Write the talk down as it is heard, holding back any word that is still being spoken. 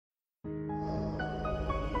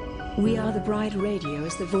We Are the Bride Radio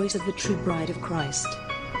is the voice of the true bride of Christ.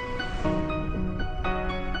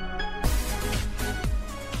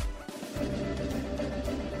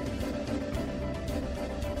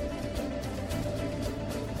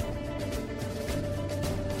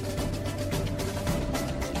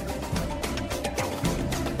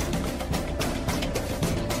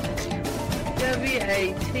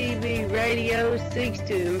 WATB Radio seeks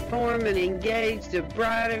to inform and engage the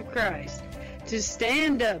bride of Christ to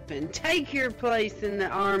stand up and take your place in the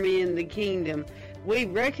army and the kingdom. We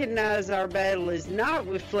recognize our battle is not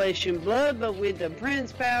with flesh and blood, but with the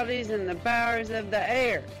principalities and the powers of the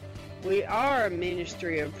air. We are a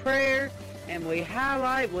ministry of prayer, and we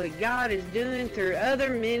highlight what God is doing through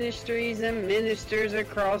other ministries and ministers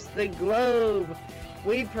across the globe.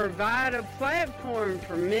 We provide a platform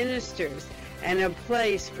for ministers and a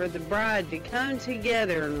place for the bride to come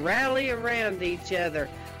together and rally around each other,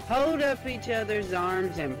 hold up each other's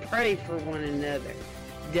arms, and pray for one another.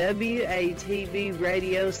 WATB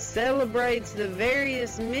Radio celebrates the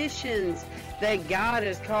various missions that God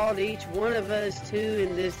has called each one of us to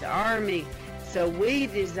in this army. So we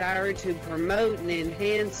desire to promote and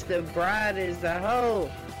enhance the bride as a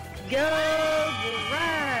whole. Go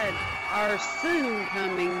bride! Our soon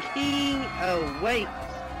coming King awaits.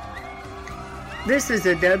 This is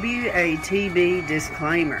a WATB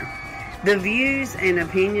disclaimer. The views and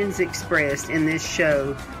opinions expressed in this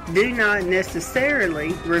show do not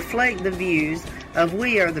necessarily reflect the views of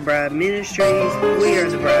We Are the Bride Ministries, We Are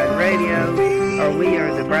the Bride Radio, or We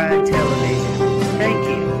Are the Bride Television. Thank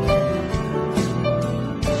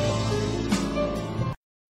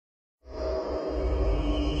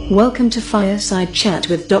you. Welcome to Fireside Chat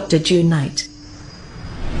with Dr. June Knight.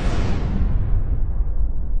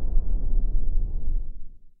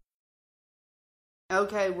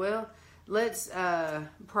 Okay, well, let's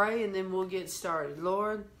pray and then we'll get started.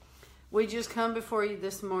 Lord, we just come before you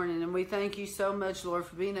this morning and we thank you so much, Lord,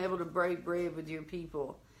 for being able to break bread with your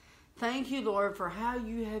people. Thank you, Lord, for how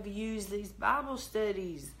you have used these Bible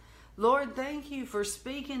studies. Lord, thank you for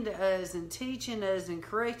speaking to us and teaching us and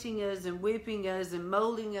correcting us and whipping us and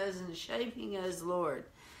molding us and shaping us, Lord,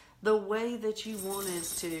 the way that you want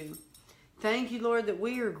us to. Thank you, Lord, that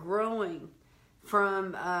we are growing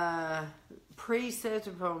from precept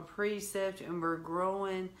upon precept, and we're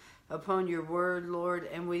growing upon your word, Lord,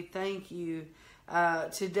 and we thank you.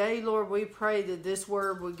 Today, Lord, we pray that this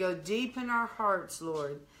word would go deep in our hearts,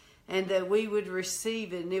 Lord, and that we would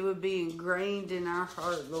receive it and it would be ingrained in our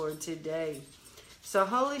heart, Lord, today. So,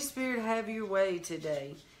 Holy Spirit, have your way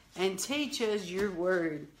today and teach us your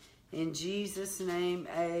word. In Jesus' name,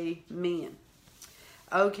 amen.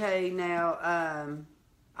 Okay, now,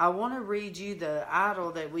 I want to read you the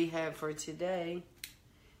idol that we have for today,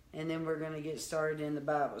 and then we're going to get started in the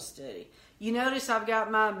Bible study. You notice I've got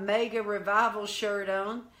my Mega Revival shirt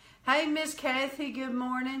on. Hey, Miss Kathy, good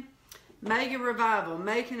morning. Mega Revival,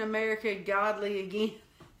 Making America Godly Again.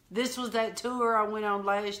 This was that tour I went on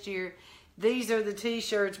last year. These are the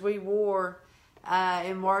t-shirts we wore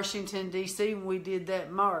in Washington, D.C. when we did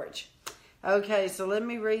that march. Okay, so let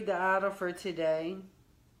me read the idol for today.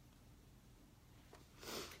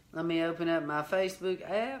 Let me open up my Facebook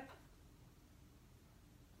app.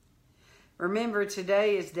 Remember,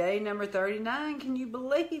 today is day number 39. Can you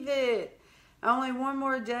believe it? Only one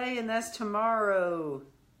more day, and that's tomorrow.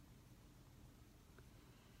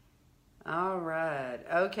 All right.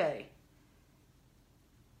 Okay.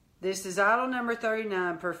 This is idol number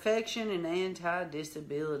 39, perfection and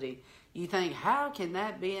anti-disability. You think, how can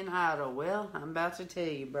that be an idol? Well, I'm about to tell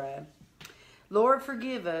you, Brad. Lord,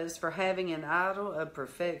 forgive us for having an idol of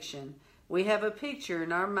perfection. We have a picture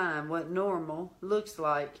in our mind what normal looks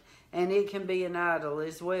like, and it can be an idol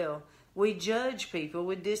as well. We judge people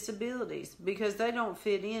with disabilities because they don't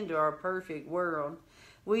fit into our perfect world.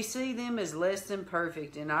 We see them as less than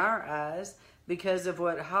perfect in our eyes because of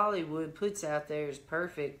what Hollywood puts out there as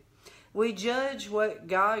perfect. We judge what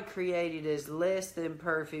God created as less than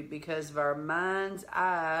perfect because of our mind's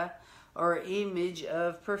eye or image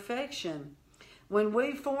of perfection. When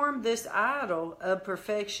we form this idol of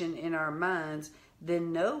perfection in our minds,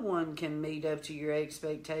 then no one can meet up to your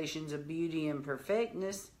expectations of beauty and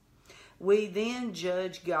perfectness. We then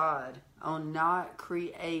judge God on not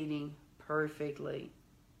creating perfectly.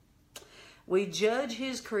 We judge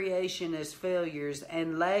His creation as failures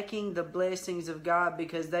and lacking the blessings of God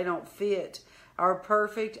because they don't fit our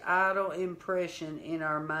perfect idol impression in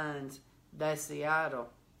our minds. That's the idol.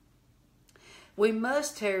 We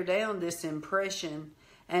must tear down this impression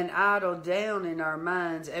and idol down in our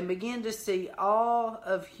minds and begin to see all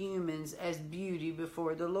of humans as beauty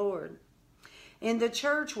before the Lord. In the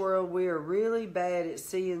church world, we are really bad at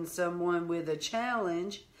seeing someone with a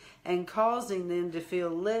challenge and causing them to feel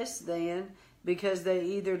less than because they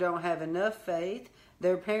either don't have enough faith,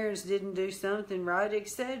 their parents didn't do something right,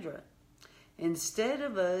 etc. Instead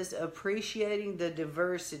of us appreciating the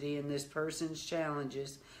diversity in this person's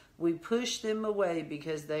challenges, we push them away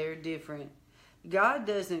because they are different. God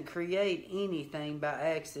doesn't create anything by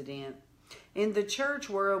accident. In the church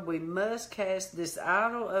world, we must cast this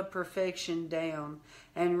idol of perfection down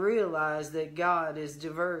and realize that God is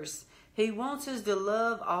diverse. He wants us to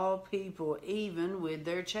love all people, even with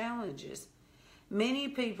their challenges. Many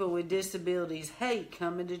people with disabilities hate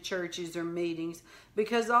coming to churches or meetings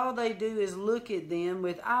because all they do is look at them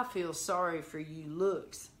with "I feel sorry for you"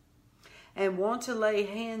 looks and want to lay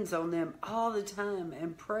hands on them all the time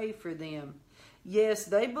and pray for them. Yes,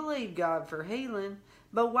 they believe God for healing,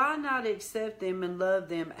 but why not accept them and love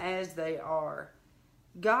them as they are?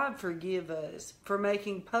 God forgive us for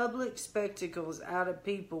making public spectacles out of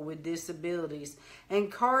people with disabilities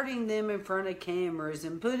and carting them in front of cameras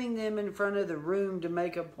and putting them in front of the room to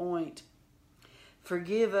make a point.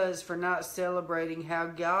 Forgive us for not celebrating how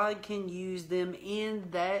God can use them in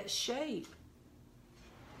that shape.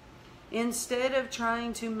 Instead of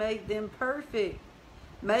trying to make them perfect,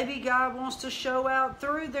 maybe God wants to show out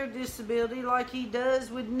through their disability like He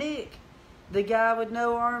does with Nick, the guy with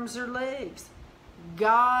no arms or legs.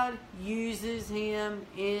 God uses him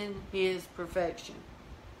in His perfection.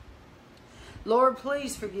 Lord,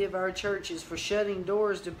 please forgive our churches for shutting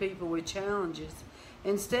doors to people with challenges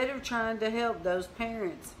instead of trying to help those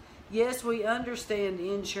parents. Yes, we understand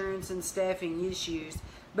insurance and staffing issues,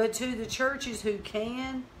 but to the churches who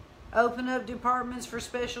can open up departments for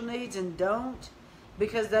special needs and don't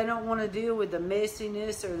because they don't want to deal with the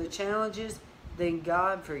messiness or the challenges, then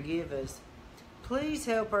God forgive us. Please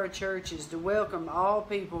help our churches to welcome all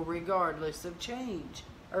people regardless of change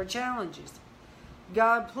or challenges.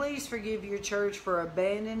 God, please forgive your church for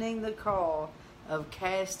abandoning the call of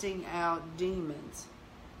casting out demons.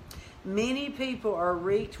 Many people are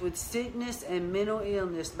wreaked with sickness and mental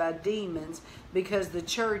illness by demons because the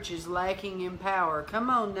church is lacking in power. Come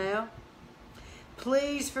on now.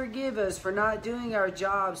 Please forgive us for not doing our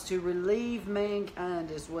jobs to relieve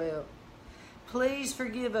mankind as well. Please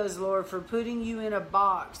forgive us, Lord, for putting you in a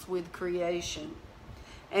box with creation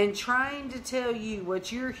and trying to tell you what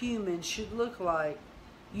your humans should look like.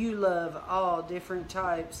 You love all different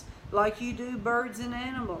types, like you do birds and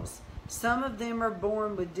animals. Some of them are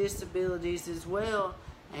born with disabilities as well,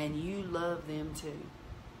 and you love them too.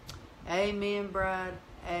 Amen, bride.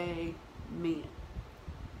 Amen.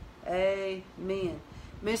 Amen.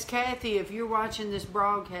 Miss Kathy, if you're watching this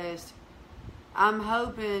broadcast, I'm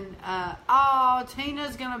hoping,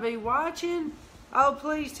 Tina's going to be watching. Oh,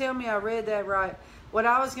 please tell me I read that right. What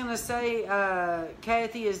I was going to say,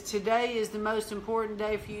 Kathy, is today is the most important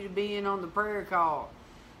day for you to be in on the prayer call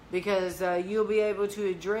because you'll be able to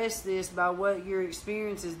address this by what your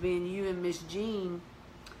experience has been, you and Miss Jean,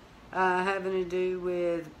 having to do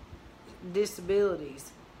with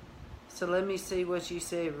disabilities. So let me see what you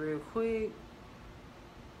said real quick.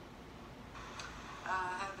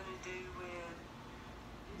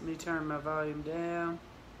 Let me turn my volume down.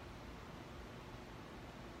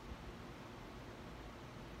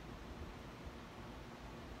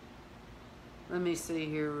 Let me see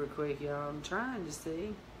here real quick, y'all. I'm trying to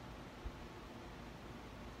see.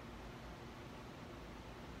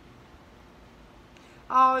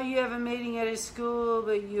 Oh, you have a meeting at his school,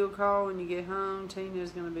 but you'll call when you get home. Tina's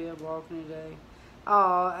going to be up walking today.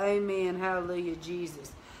 Oh, amen. Hallelujah,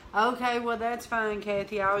 Jesus. Okay, well, that's fine,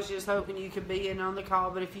 Kathy. I was just hoping you could be in on the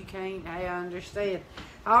call, but if you can't, hey, I understand.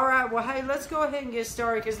 All right, well, hey, let's go ahead and get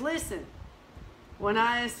started. Because listen, when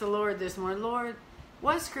I asked the Lord this morning, Lord,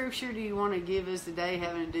 what scripture do you want to give us today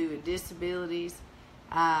having to do with disabilities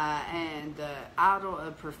and the idol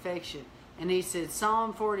of perfection? And He said,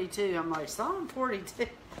 Psalm 42. I'm like, Psalm 42?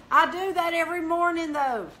 I do that every morning,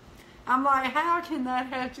 though. I'm like, how can that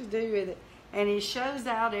have to do with it? And He shows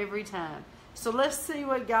out every time. So let's see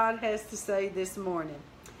what God has to say this morning.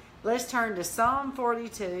 Let's turn to Psalm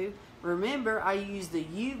 42. Remember, I use the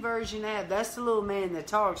YouVersion app. That's the little man that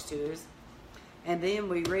talks to us. And then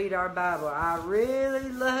we read our Bible. I really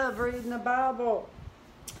love reading the Bible.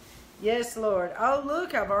 Yes, Lord. Oh,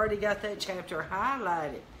 look, I've already got that chapter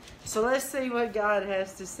highlighted. So let's see what God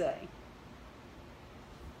has to say.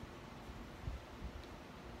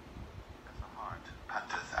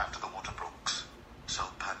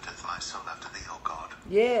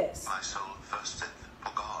 Yes. My soul thirsteth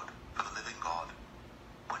for God, for the living God.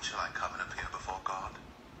 When shall I come and appear before God?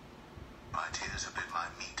 My tears have been my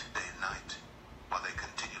meat day and night, while they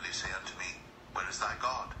continually say unto me,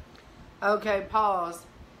 Okay, pause.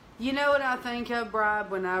 You know what I think of,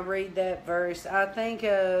 Bride, when I read that verse? I think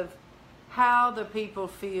of how the people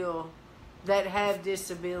feel that have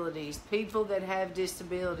disabilities, people that have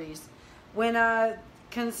disabilities. When I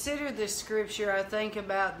consider this scripture, I think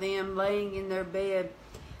about them laying in their bed,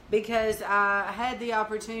 because I had the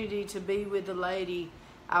opportunity to be with a lady.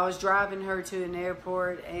 I was driving her to an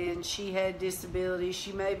airport, and she had disabilities.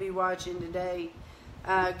 She may be watching today.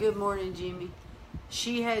 Good morning, Jimmy.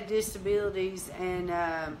 She had disabilities, and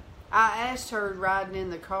I asked her riding in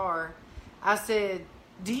the car, I said,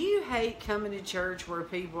 do you hate coming to church where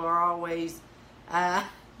people are always,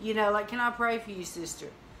 like, can I pray for you, sister?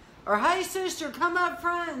 Or, hey, sister, come up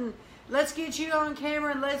front and let's get you on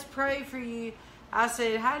camera and let's pray for you. I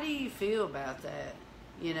said, how do you feel about that?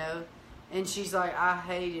 And she's like, I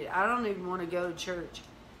hate it. I don't even want to go to church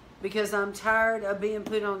because I'm tired of being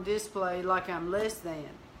put on display like I'm less than.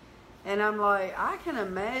 And I'm like, I can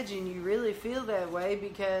imagine you really feel that way,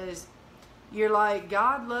 because you're like,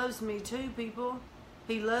 God loves me too, people.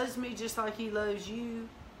 He loves me just like He loves you.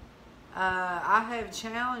 I have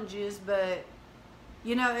challenges, but,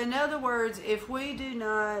 in other words, if we do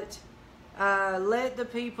not let the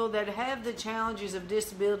people that have the challenges of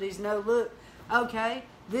disabilities know, look, okay,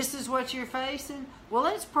 this is what you're facing. Well,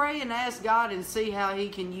 let's pray and ask God and see how He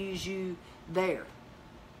can use you there.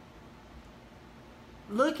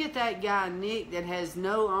 Look at that guy, Nick, that has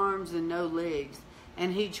no arms and no legs,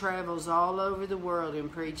 and he travels all over the world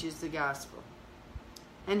and preaches the gospel.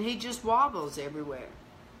 And he just wobbles everywhere.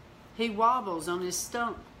 He wobbles on his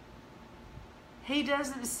stump. He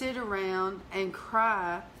doesn't sit around and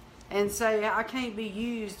cry and say, I can't be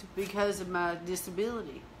used because of my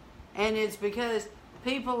disability. And it's because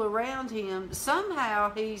people around him,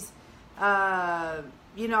 somehow he's, I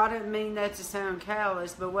didn't mean that to sound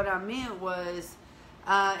callous, but what I meant was,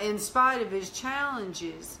 in spite of his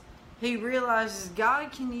challenges, he realizes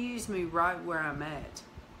God can use me right where I'm at.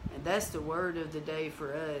 And that's the word of the day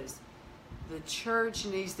for us. The church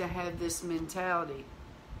needs to have this mentality.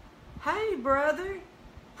 Hey, brother,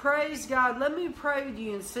 praise God. Let me pray with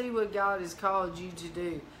you and see what God has called you to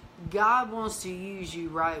do. God wants to use you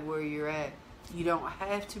right where you're at. You don't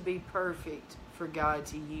have to be perfect for God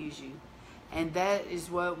to use you. And that is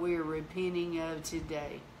what we're repenting of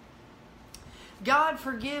today. God,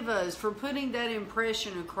 forgive us for putting that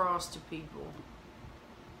impression across to people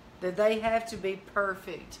that they have to be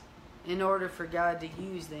perfect in order for God to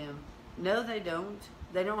use them. No, they don't.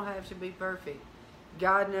 They don't have to be perfect.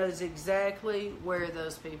 God knows exactly where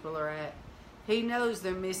those people are at. He knows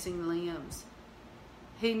they're missing limbs.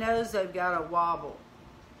 He knows they've got a wobble.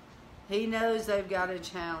 He knows they've got a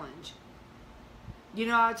challenge.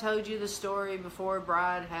 I told you the story before,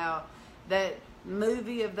 Bride, how that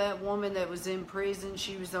movie of that woman that was in prison,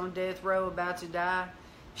 she was on death row about to die.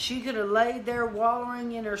 She could have laid there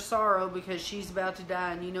wallowing in her sorrow because she's about to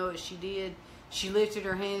die. And you know what she did? She lifted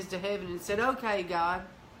her hands to heaven and said, okay, God,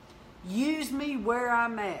 use me where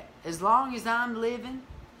I'm at. As long as I'm living,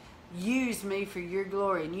 use me for your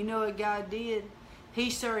glory. And you know what God did? He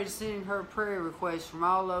started sending her prayer requests from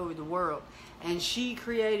all over the world. And she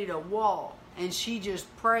created a wall. And she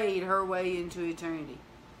just prayed her way into eternity.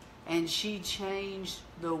 And she changed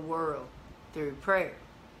the world through prayer.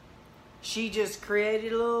 She just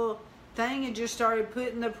created a little thing and just started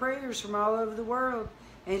putting the prayers from all over the world.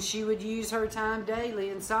 And she would use her time daily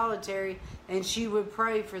in solitary, and she would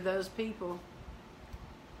pray for those people.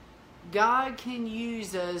 God can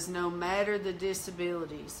use us no matter the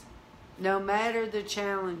disabilities, no matter the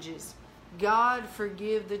challenges. God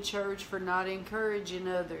forgive the church for not encouraging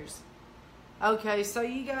others. Okay, so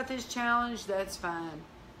you got this challenge, that's fine.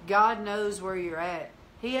 God knows where you're at.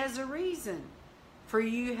 He has a reason for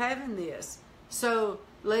you having this. So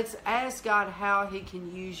let's ask God how He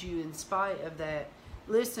can use you in spite of that.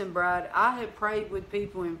 Listen, Bride, I have prayed with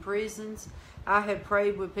people in prisons. I have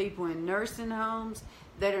prayed with people in nursing homes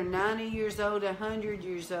that are 90 years old, 100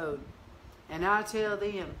 years old. And I tell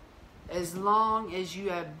them, as long as you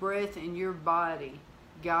have breath in your body,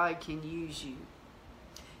 God can use you.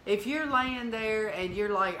 If you're laying there and you're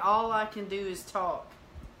like, all I can do is talk.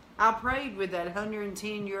 I prayed with that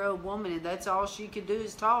 110-year-old woman, and that's all she could do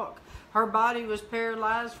is talk. Her body was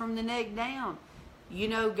paralyzed from the neck down. You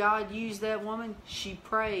know, God used that woman. She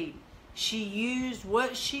prayed. She used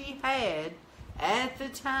what she had at the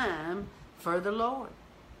time for the Lord.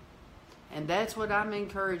 And that's what I'm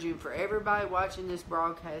encouraging for everybody watching this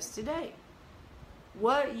broadcast today.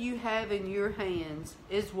 What you have in your hands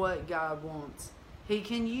is what God wants. He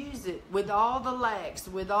can use it with all the lacks,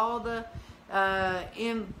 with all the,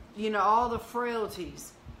 all the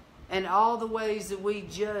frailties, and all the ways that we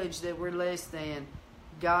judge that we're less than.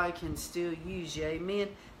 God can still use you. Amen.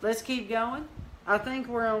 Let's keep going. I think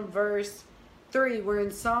we're on verse 3. We're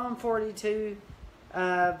in Psalm 42,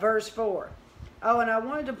 verse 4. Oh, and I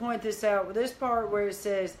wanted to point this out. This part where it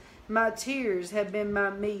says, my tears have been my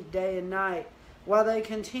meat day and night, while they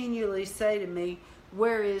continually say to me,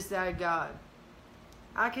 where is thy God?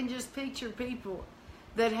 I can just picture people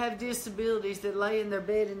that have disabilities that lay in their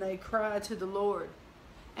bed and they cry to the Lord.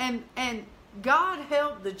 And God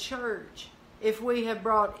help the church if we have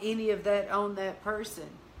brought any of that on that person.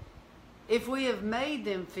 If we have made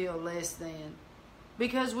them feel less than.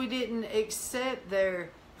 Because we didn't accept their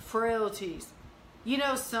frailties. You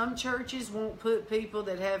know, some churches won't put people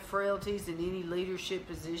that have frailties in any leadership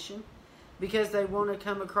position. Because they want to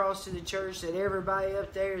come across to the church that everybody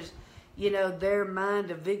up there is, you know, their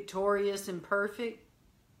mind of victorious and perfect.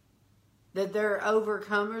 That they're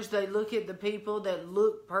overcomers. They look at the people that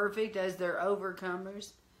look perfect as they're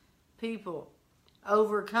overcomers. People,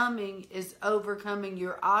 overcoming is overcoming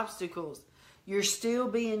your obstacles. You're still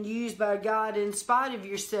being used by God in spite of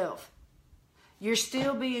yourself. You're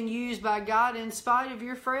still being used by God in spite of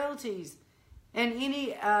your frailties. And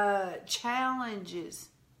any challenges.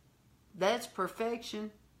 That's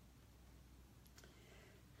perfection.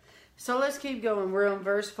 So let's keep going. We're on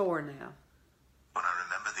verse 4 now. When I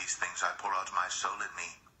remember these things, I pour out my soul in me.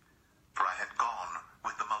 For I had gone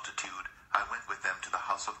with the multitude. I went with them to the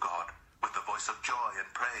house of God, with the voice of joy and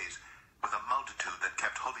praise, with a multitude that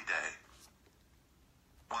kept holy day.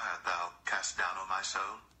 Why art thou cast down, O my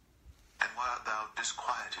soul? And why art thou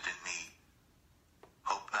disquieted in me?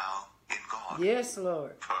 Hope thou in God. Yes,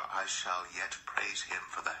 Lord. For I shall yet praise him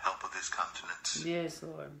for the help of his countenance. Yes,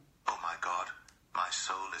 Lord. O my God, my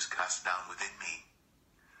soul is cast down within me.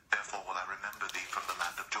 Therefore will I remember thee from the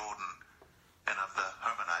land of Jordan, and of the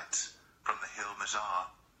Hermonites, from the hill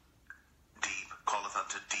Mizar. Deep calleth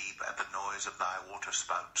unto deep at the noise of thy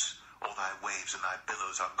waterspouts. All thy waves and thy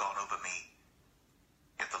billows are gone over me.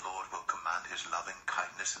 Yet the Lord will command his loving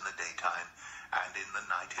kindness in the daytime, and in the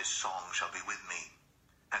night his song shall be with me,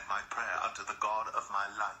 and my prayer unto the God of my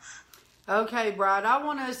life. Okay, Bride, I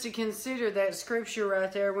want us to consider that scripture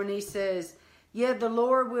right there when he says, yet the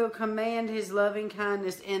Lord will command his loving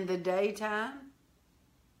kindness in the daytime,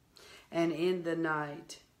 and in the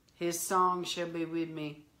night his song shall be with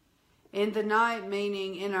me. In the night,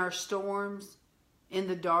 meaning in our storms, in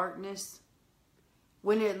the darkness,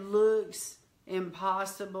 when it looks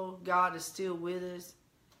impossible, God is still with us.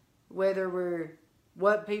 Whether we're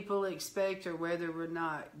what people expect or whether we're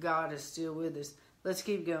not, God is still with us. Let's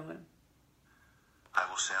keep going. I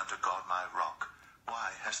will say unto God my rock,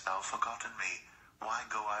 why hast thou forgotten me? Why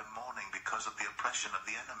go I mourning because of the oppression of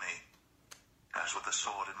the enemy? As with a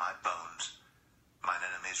sword in my bones, mine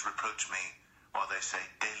enemies reproach me, while they say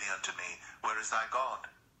daily unto me, where is thy God?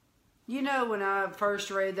 You know, when I first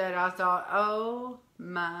read that, I thought, oh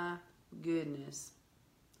my goodness.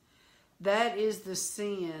 That is the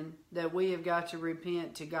sin that we have got to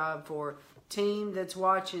repent to God for. Team that's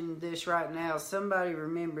watching this right now, somebody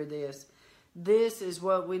remember this. This is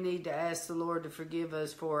what we need to ask the Lord to forgive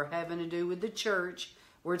us for, having to do with the church.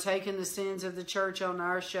 We're taking the sins of the church on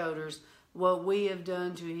our shoulders, what we have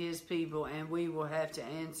done to his people, and we will have to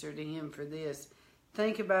answer to him for this.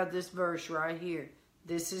 Think about this verse right here.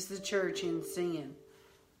 This is the church in sin.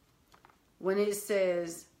 When it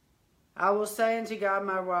says, I will say unto God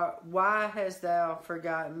my rock, why hast thou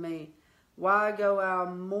forgotten me? Why go I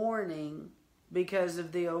mourning because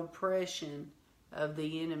of the oppression of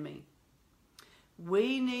the enemy?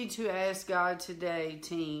 We need to ask God today,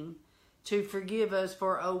 team, to forgive us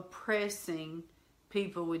for oppressing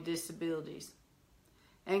people with disabilities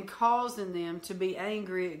and causing them to be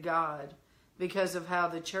angry at God because of how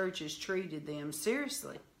the church has treated them.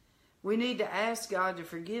 Seriously, we need to ask God to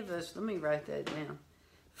forgive us. Let me write that down.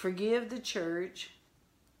 Forgive the church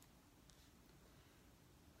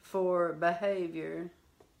for behavior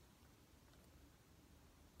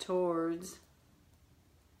towards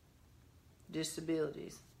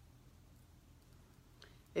disabilities.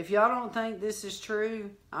 If y'all don't think this is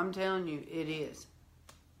true, I'm telling you, it is.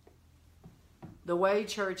 The way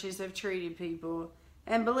churches have treated people.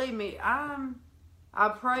 And believe me, I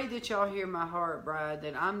pray that y'all hear my heart, Bride,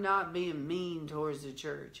 that I'm not being mean towards the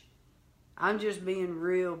church. I'm just being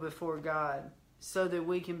real before God so that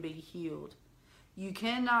we can be healed. You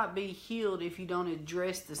cannot be healed if you don't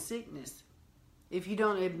address the sickness. If you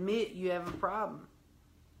don't admit you have a problem.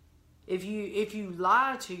 If you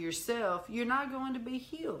lie to yourself, you're not going to be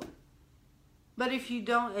healed. But if you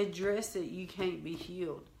don't address it, you can't be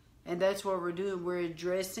healed. And that's what we're doing. We're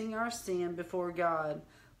addressing our sin before God,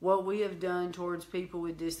 what we have done towards people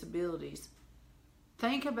with disabilities.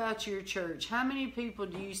 Think about your church. How many people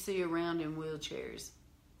do you see around in wheelchairs?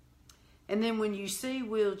 And then when you see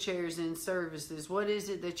wheelchairs in services, what is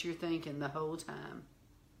it that you're thinking the whole time?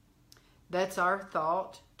 That's our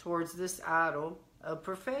thought towards this idol of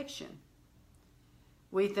perfection.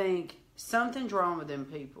 We think something's wrong with them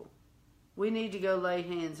people. We need to go lay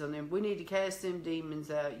hands on them. We need to cast them demons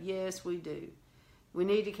out. Yes, we do. We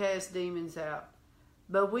need to cast demons out.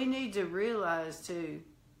 But we need to realize too,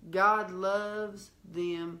 God loves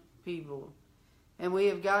them people. And we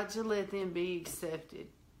have got to let them be accepted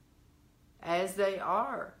as they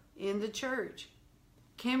are in the church.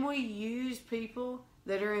 Can we use people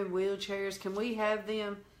that are in wheelchairs? Can we have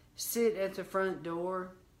them sit at the front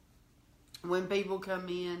door when people come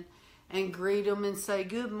in and greet them and say,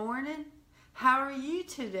 "Good morning, how are you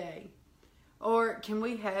today?" Or can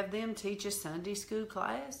we have them teach a Sunday school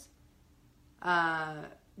class?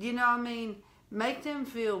 Make them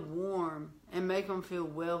feel warm and make them feel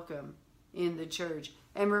welcome in the church.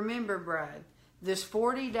 And remember, bride, this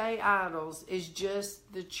 40-day idols is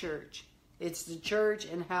just the church. It's the church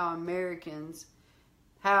and how Americans,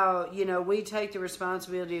 we take the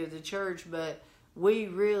responsibility of the church, but we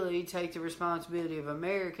really take the responsibility of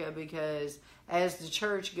America, because as the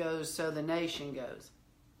church goes, so the nation goes.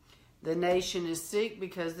 The nation is sick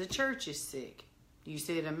because the church is sick. You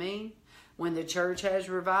see what I mean? When the church has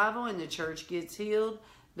revival and the church gets healed,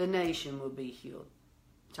 the nation will be healed.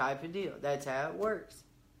 Type of deal. That's how it works.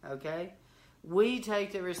 Okay? We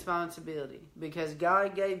take the responsibility because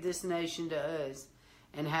God gave this nation to us.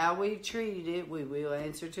 And how we've treated it, we will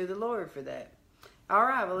answer to the Lord for that. All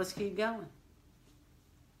right, well, let's keep going.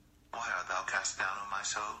 Why art thou cast down, O my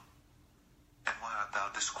soul? And why art thou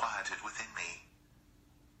disquieted within me?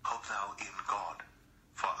 Hope thou in God,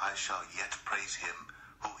 for I shall yet praise him,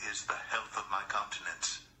 who is the health of my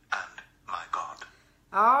countenance and my God.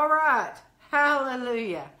 All right.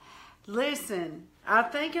 Hallelujah. Listen, I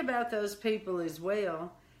think about those people as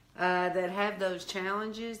well that have those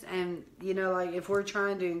challenges. And, if we're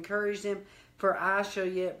trying to encourage them, for I shall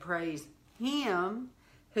yet praise him,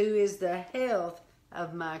 who is the health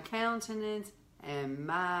of my countenance and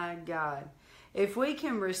my God. If we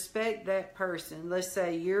can respect that person, let's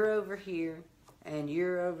say you're over here and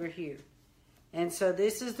you're over here. And so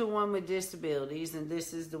this is the one with disabilities, and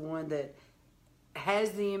this is the one that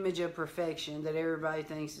has the image of perfection that everybody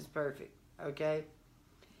thinks is perfect, okay?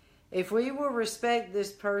 If we will respect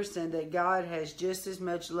this person, that God has just as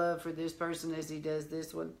much love for this person as he does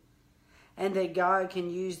this one, and that God can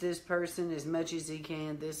use this person as much as he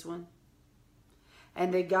can this one,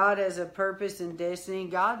 and that God has a purpose and destiny.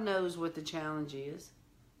 God knows what the challenge is.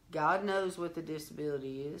 God knows what the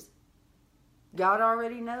disability is. God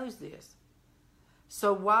already knows this.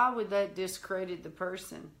 So why would that discredit the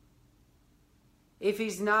person? If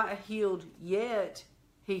he's not healed yet,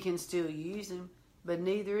 he can still use him, but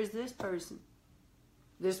neither is this person.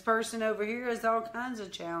 This person over here has all kinds of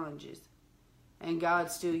challenges, and God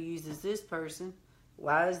still uses this person.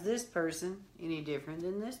 Why is this person any different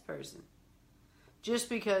than this person? Just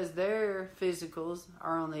because their physicals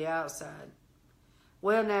are on the outside.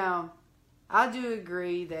 Well, now, I do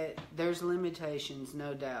agree that there's limitations,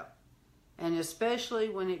 no doubt. And especially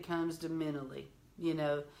when it comes to mentally.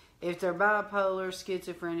 If they're bipolar,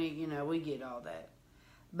 schizophrenic, we get all that.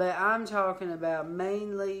 But I'm talking about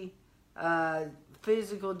mainly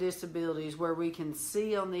physical disabilities where we can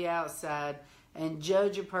see on the outside and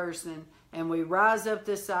judge a person, and we rise up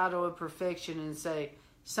this idol of perfection and say,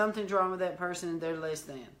 something's wrong with that person and they're less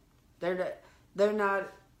than. They're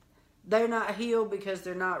not healed because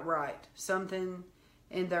they're not right. Something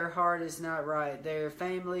in their heart is not right. Their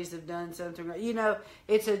families have done something right.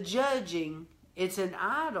 It's a judging. It's an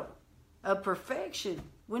idol of perfection.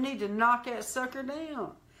 We need to knock that sucker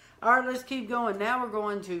down. All right, let's keep going. Now we're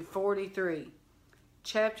going to 43.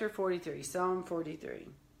 Chapter 43. Psalm 43.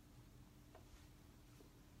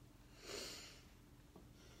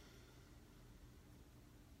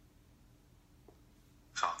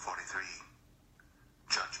 Psalm 43.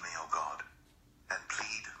 Judge me, O God, and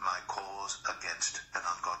plead my cause against an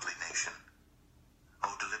ungodly nation.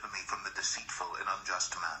 O deliver me from the deceitful and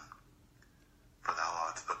unjust man. For thou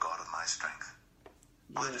art the God of my strength.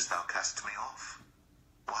 Why dost thou cast me off?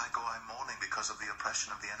 Why go I mourning because of the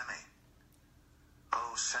oppression of the enemy? O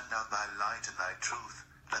send out thy light and thy truth.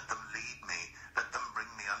 Let them lead me. Let them bring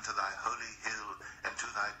me unto thy holy hill and to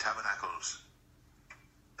thy tabernacles.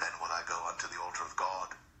 Then will I go unto the altar of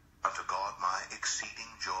God, unto God my exceeding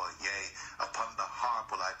joy. Yea, upon the harp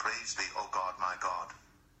will I praise thee, O God my God.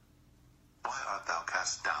 Why art thou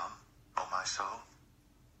cast down, O my soul?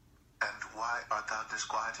 And why art thou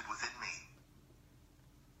disquieted within me?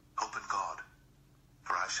 Hope in God,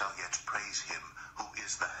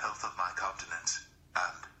 countenance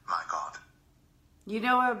and my God. You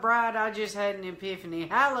know what, Bride? I just had an epiphany.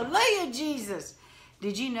 Hallelujah, Jesus!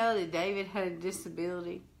 Did you know that David had a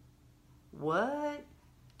disability? What?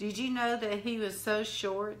 Did you know that he was so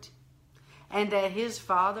short? And that his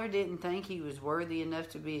father didn't think he was worthy enough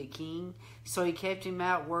to be a king, so he kept him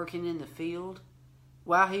out working in the field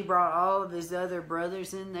while he brought all of his other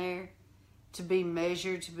brothers in there to be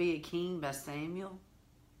measured to be a king by Samuel?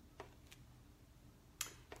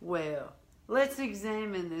 Well, let's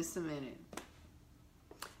examine this a minute.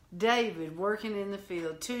 David working in the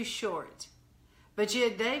field, too short. But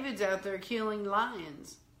yet David's out there killing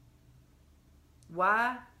lions.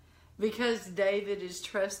 Why? Because David is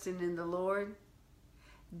trusting in the Lord.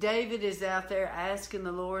 David is out there asking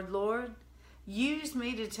the Lord, Lord, use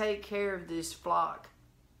me to take care of this flock.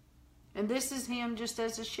 And this is him just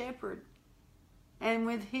as a shepherd. And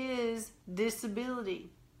with his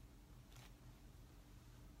disability.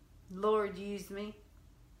 Lord, use me.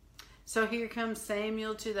 So here comes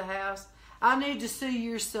Samuel to the house. I need to see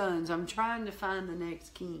your sons. I'm trying to find the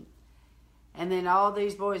next king. And then all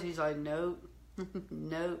these boys, he's like, nope,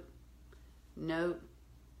 nope, nope,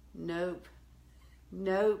 nope,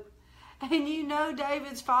 nope. And you know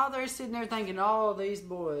David's father is sitting there thinking, all these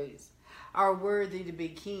boys are worthy to be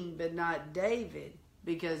king, but not David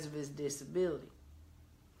because of his disability.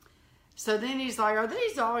 So then he's like, are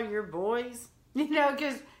these all your boys? You know,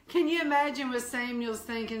 because can you imagine what Samuel's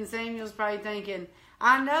thinking? Samuel's probably thinking,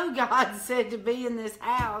 I know God said to be in this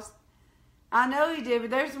house. I know he did,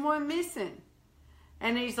 but there's one missing.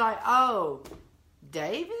 And he's like, oh,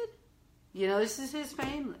 David? You know, this is his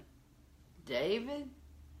family. David?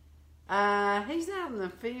 He's out in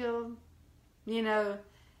the field, you know,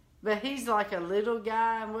 but he's like a little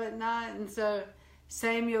guy and whatnot. And so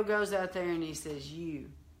Samuel goes out there and he says,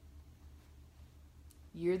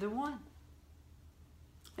 you're the one.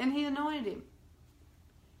 And he anointed him.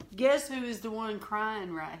 Guess who is the one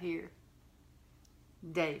crying right here?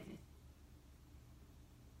 David.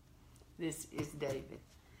 This is David.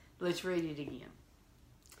 Let's read it again.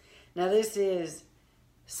 Now this is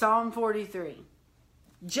Psalm 43.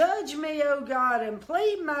 Judge me, O God, and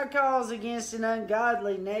plead my cause against an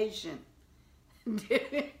ungodly nation.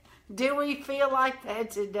 Do we feel like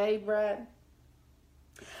that today, Brad?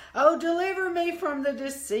 Oh, deliver me from the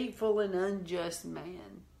deceitful and unjust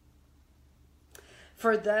man.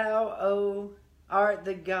 For thou, O, art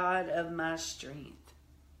the God of my strength.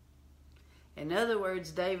 In other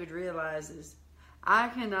words, David realizes, I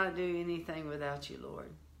cannot do anything without you, Lord.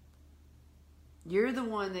 You're the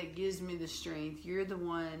one that gives me the strength. You're the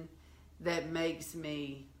one that makes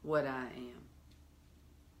me what I am.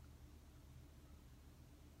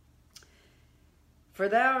 For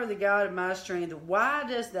thou art the God of my strength. Why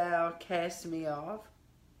dost thou cast me off?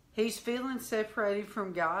 He's feeling separated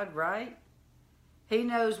from God, right? He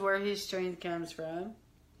knows where his strength comes from.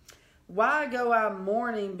 Why go I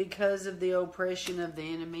mourning because of the oppression of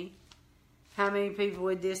the enemy? How many people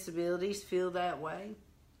with disabilities feel that way?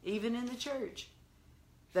 Even in the church.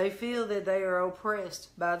 They feel that they are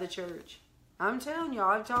oppressed by the church. I'm telling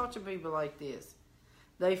y'all, I've talked to people like this.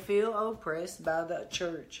 They feel oppressed by the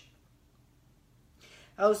church.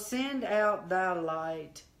 Oh, send out thy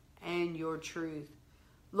light and your truth.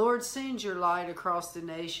 Lord, send your light across the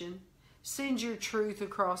nation. Send your truth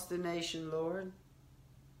across the nation, Lord.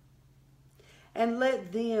 And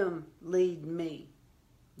let them lead me.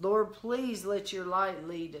 Lord, please let your light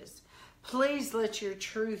lead us. Please let your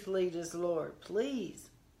truth lead us, Lord. Please.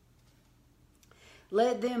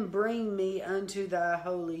 Let them bring me unto thy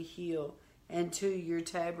holy hill and to your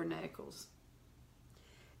tabernacles.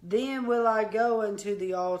 Then will I go unto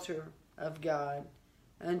the altar of God,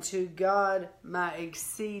 unto God my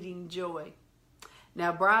exceeding joy.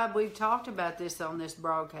 Now, Bride, we've talked about this on this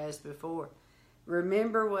broadcast before.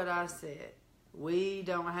 Remember what I said. We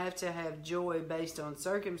don't have to have joy based on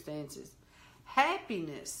circumstances.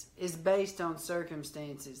 Happiness is based on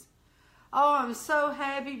circumstances. Oh, I'm so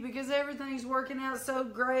happy because everything's working out so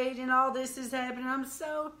great and all this is happening. I'm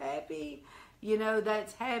so happy. You know,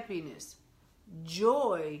 that's happiness.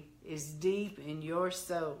 Joy is deep in your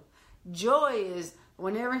soul. Joy is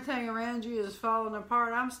when everything around you is falling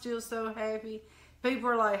apart. I'm still so happy.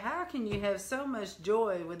 People are like, how can you have so much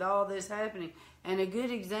joy with all this happening? And a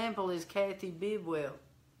good example is Kathy Bidwell.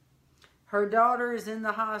 Her daughter is in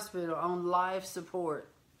the hospital on life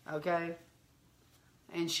support, okay?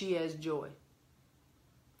 And she has joy.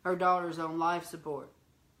 Her daughter's on life support.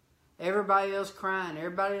 Everybody else crying,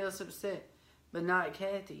 everybody else upset, but not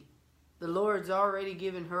Kathy. The Lord's already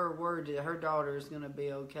given her a word that her daughter is going to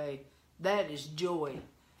be okay. That is joy.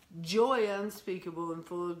 Joy unspeakable and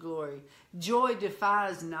full of glory. Joy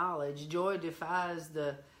defies knowledge. Joy defies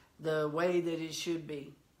the way that it should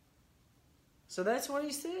be. So that's what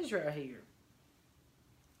he says right here.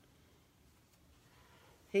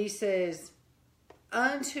 He says,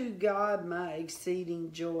 unto God my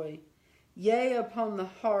exceeding joy, yea, upon the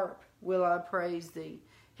harp will I praise thee.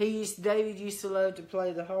 David used to love to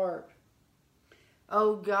play the harp.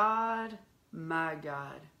 O God, my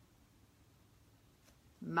God.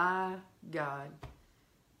 My God.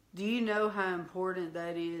 Do you know how important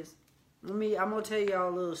that is? I'm going to tell y'all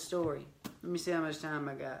a little story. Let me see how much time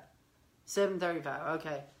I got. 7:35.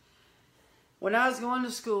 Okay. When I was going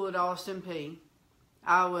to school at Austin P,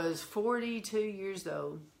 I was 42 years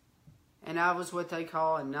old, and I was what they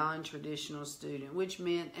call a non-traditional student, which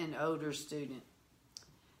meant an older student.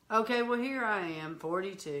 Okay, well, here I am,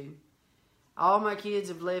 42. All my kids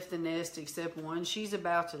have left the nest except one. She's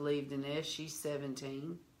about to leave the nest. She's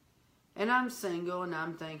 17. And I'm single, and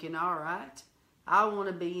I'm thinking, all right, I want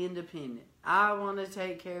to be independent. I want to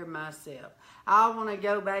take care of myself. I want to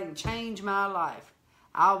go back and change my life.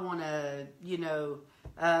 I want to,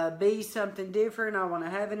 be something different. I want to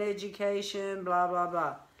have an education, blah, blah,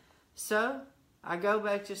 blah. So, I go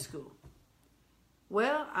back to school.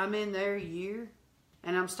 Well, I'm in there a year,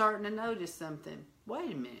 and I'm starting to notice something.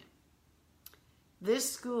 Wait a minute.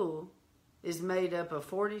 This school is made up of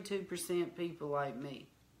 42% people like me.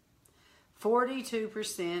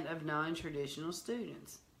 42% of non-traditional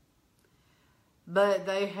students. But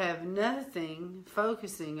they have nothing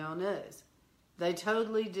focusing on us. They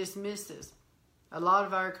totally dismiss us. A lot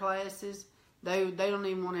of our classes, they don't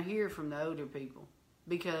even want to hear from the older people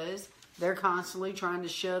because they're constantly trying to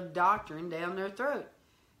shove doctrine down their throat.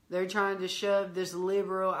 They're trying to shove this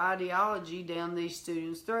liberal ideology down these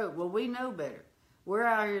students' throat. Well, we know better. We're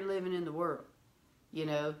out here living in the world,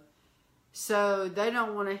 So they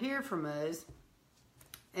don't want to hear from us.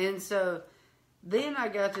 And so then I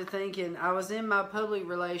got to thinking, I was in my public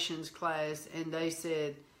relations class, and they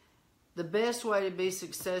said, the best way to be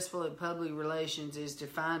successful at public relations is to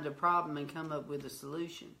find a problem and come up with a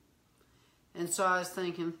solution. And so I was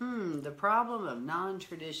thinking, the problem of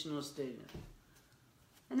non-traditional students.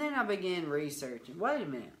 And then I began researching. Wait a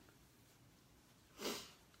minute.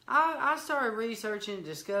 I started researching and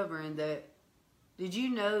discovering that, did you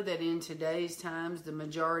know that in today's times, the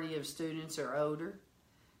majority of students are older?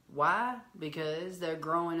 Why? Because they're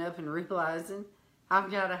growing up and realizing,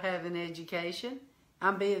 I've got to have an education.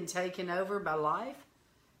 I'm being taken over by life.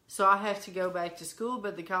 So I have to go back to school,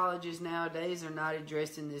 but the colleges nowadays are not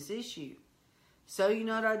addressing this issue. So you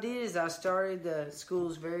know what I did is I started the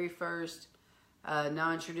school's very first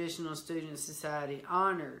non-traditional student society,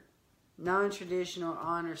 non-traditional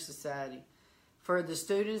honor society, for the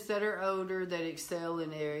students that are older that excel in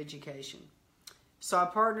their education. So I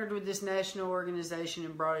partnered with this national organization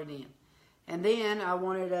and brought it in. And then I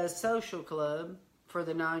wanted a social club for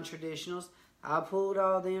the non-traditionals. I pulled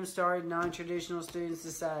all of them, started non-traditional student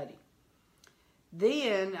society.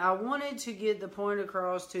 Then I wanted to get the point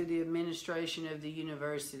across to the administration of the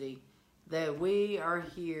university that we are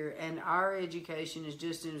here and our education is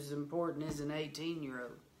just as important as an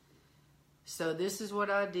 18-year-old. So this is what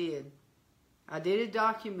I did. I did a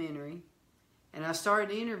documentary, and I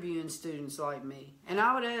started interviewing students like me. And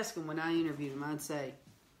I would ask them when I interviewed them, I'd say,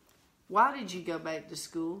 why did you go back to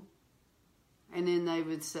school? And then they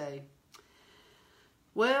would say,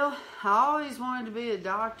 well, I always wanted to be a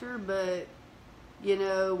doctor, but,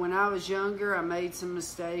 when I was younger, I made some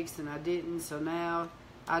mistakes and I didn't. So now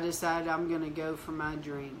I decided I'm going to go for my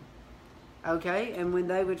dream. Okay? And when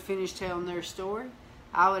they would finish telling their story,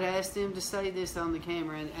 I would ask them to say this on the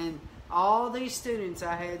camera. And all these students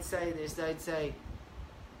I had say this, they'd say,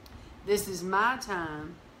 this is my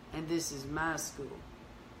time and this is my school.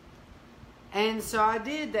 And so I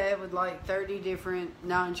did that with like 30 different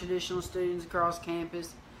non-traditional students across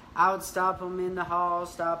campus. I would stop them in the hall,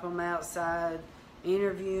 stop them outside,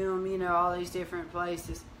 interview them, all these different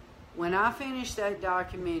places. When I finished that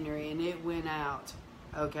documentary and it went out,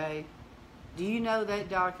 okay, do you know that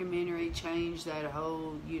documentary changed that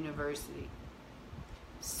whole university?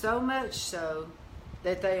 So much so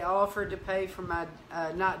that they offered to pay for my,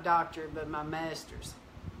 not doctorate, but my master's.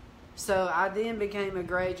 So I then became a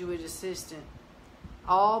graduate assistant,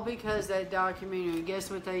 all because that documentary.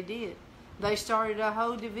 Guess what they did? They started a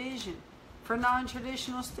whole division for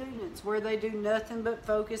non-traditional students where they do nothing but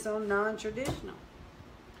focus on non-traditional.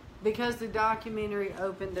 Because the documentary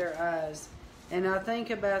opened their eyes. And I think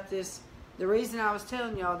about this, the reason I was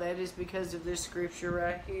telling y'all that is because of this scripture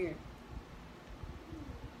right here.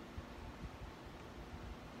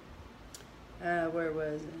 Where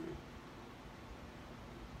was it?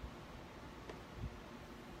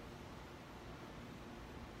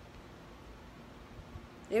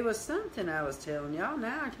 It was something I was telling y'all.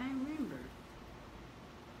 Now I can't remember.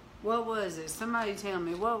 What was it? Somebody tell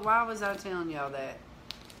me. Why was I telling y'all that?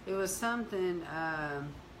 It was something.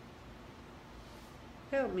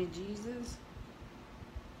 Help me, Jesus.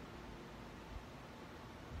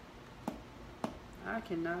 I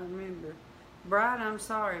cannot remember. Bride, I'm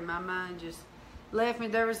sorry. My mind just left me.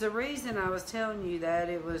 There was a reason I was telling you that.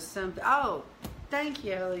 It was something. Oh, thank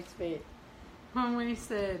you, Holy Spirit. When we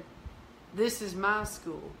said, this is my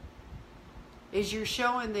school. Is you're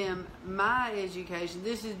showing them my education.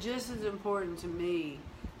 This is just as important to me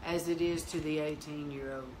as it is to the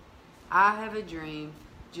 18-year-old. I have a dream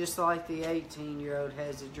just like the 18-year-old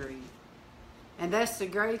has a dream. And that's the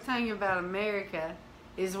great thing about America,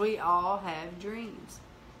 is we all have dreams.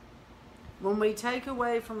 When we take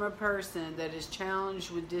away from a person that is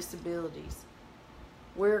challenged with disabilities,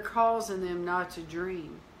 we're causing them not to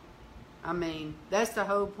dream. I mean, that's the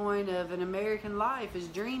whole point of an American life, is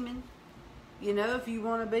dreaming. You know, if you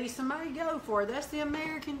want to be somebody, go for it. That's the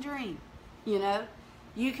American dream. You know,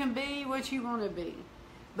 you can be what you want to be.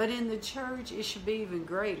 But in the church, it should be even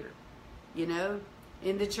greater. You know,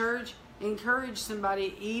 in the church, encourage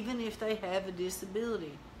somebody even if they have a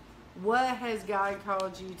disability. What has God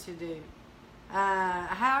called you to do?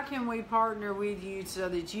 How can we partner with you so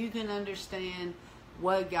that you can understand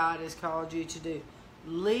what God has called you to do?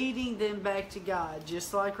 Leading them back to God,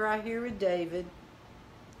 just like right here with David,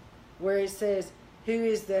 where it says, who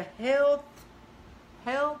is the health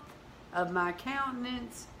of my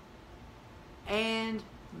countenance and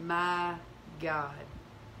my God.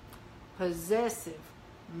 Possessive,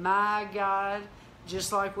 my God,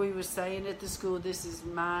 just like we were saying at the school, this is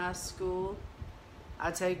my school. I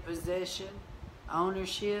take possession,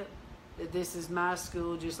 ownership, that this is my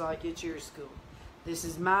school just like it's your school. This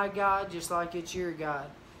is my God just like it's your God.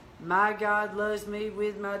 My God loves me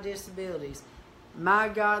with my disabilities. My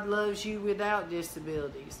God loves you without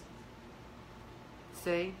disabilities.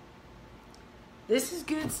 See? This is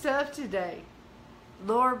good stuff today.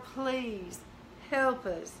 Lord, please help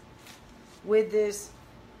us with this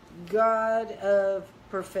God of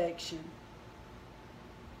perfection.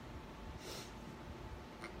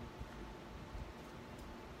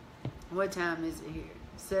 What time is it here?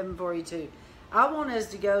 7:42. I want us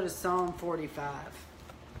to go to Psalm 45.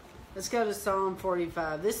 Let's go to Psalm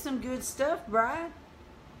 45. This is some good stuff, Bride.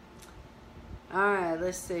 Alright,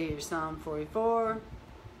 let's see here. Psalm 44.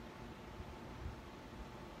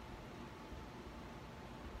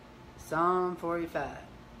 Psalm 45.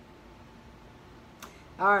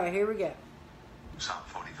 Alright, here we go. Psalm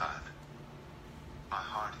 45. My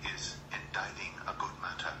heart is inditing a good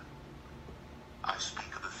matter. I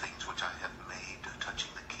speak of the things which I have made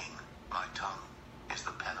touching the king. My tongue is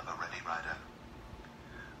the pen of a ready writer.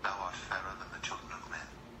 Thou art fairer than the children of men.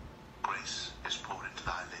 Grace is poured into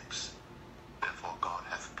thy lips. Therefore God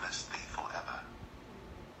hath blessed thee forever.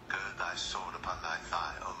 Gird thy sword upon thy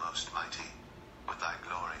thigh, O most mighty, with thy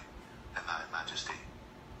glory and thy majesty.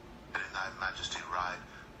 And in thy majesty ride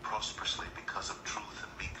prosperously because of truth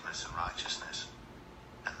and meekness and righteousness.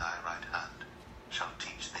 And thy right hand shall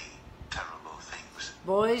teach thee terrible things.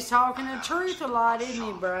 Boy, he's talking the truth a lot, isn't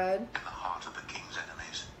he, Brad? In the heart of the king's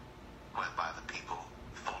enemies, whereby the people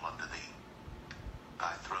fall under thee.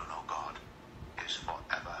 Thy throne, O God, is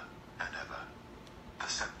forever and ever. The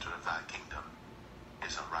scepter of thy kingdom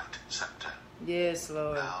is a right scepter. Yes,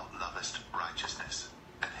 Lord. Thou lovest righteousness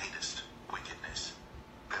and hatest wickedness.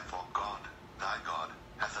 Therefore God, thy God,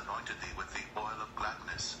 hath anointed thee with the oil of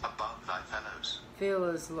gladness above thy fellows. Fill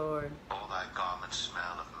us, Lord. All thy garments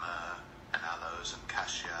smell of myrrh and aloes and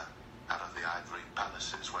cassia out of the ivory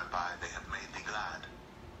palaces whereby they have made thee glad.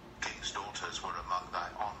 King's daughters were among thy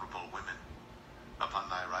honourable women. Upon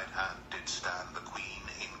thy right hand did stand the queen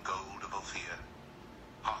in gold of Ophir.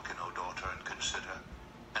 Hearken, O daughter, and consider,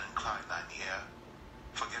 and incline thine ear.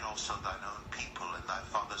 Forget also thine own people and thy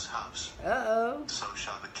father's house. Uh-oh. So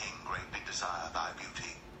shall the king greatly desire thy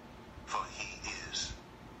beauty, for he is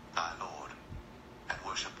thy Lord, and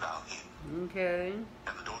worship thou him. Okay.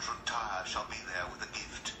 And the daughter of Tyre shall be there with a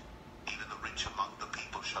gift. Even the rich among the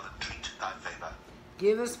people shall entreat thy favour.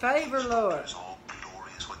 Give us favor, Each Lord. daughter is all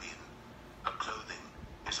glorious within. Her clothing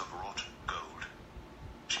is of wrought gold.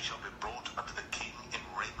 She shall be brought unto the king in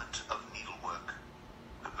raiment of needlework.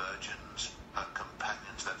 The virgins, her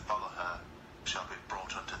companions that follow her, shall be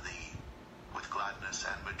brought unto thee. With gladness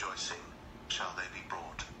and rejoicing shall they be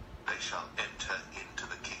brought. They shall enter into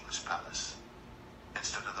the king's palace.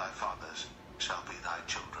 Instead of thy fathers shall be thy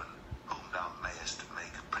children, whom thou mayest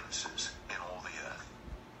make princes in all the earth.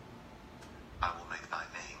 I will make thy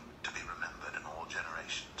name to be remembered in all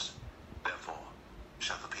generations. Therefore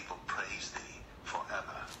shall the people praise thee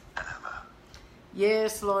forever.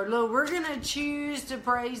 Yes, Lord. Look, we're going to choose to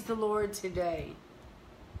praise the Lord today.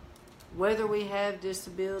 Whether we have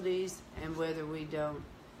disabilities and whether we don't.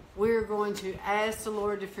 We're going to ask the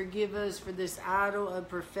Lord to forgive us for this idol of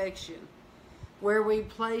perfection, where we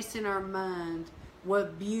place in our mind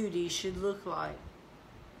what beauty should look like.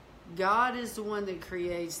 God is the one that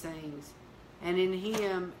creates things, and in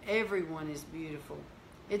Him, everyone is beautiful.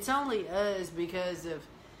 It's only us because of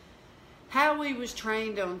how we was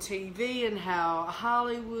trained on TV and how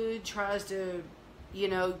Hollywood tries to,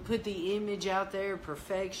 put the image out there of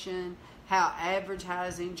perfection, how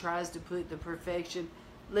advertising tries to put the perfection.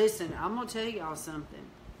 Listen, I'm going to tell y'all something.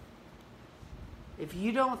 If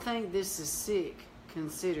you don't think this is sick,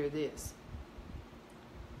 consider this.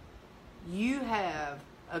 You have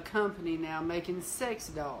a company now making sex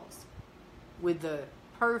dolls with the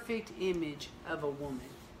perfect image of a woman.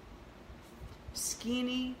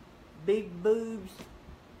 Skinny, big boobs,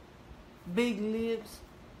 big lips,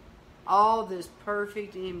 all this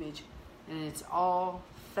perfect image, and it's all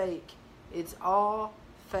fake. It's all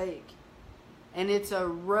fake. And it's a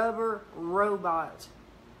rubber robot.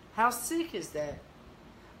 How sick is that?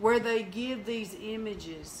 Where they give these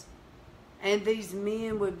images, and these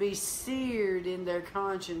men would be seared in their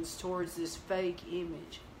conscience towards this fake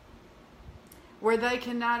image. Where they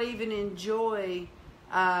cannot even enjoy,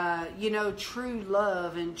 true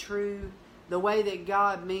love and the way that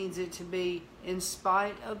God means it to be, in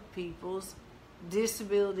spite of people's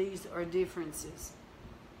disabilities or differences.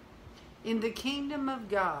 In the kingdom of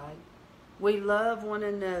God, we love one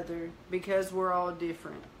another because we're all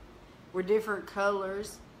different. We're different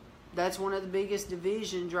colors. That's one of the biggest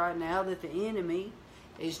divisions right now that the enemy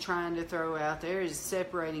is trying to throw out there, is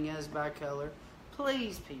separating us by color.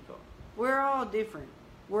 Please, people, we're all different.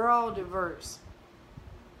 We're all diverse.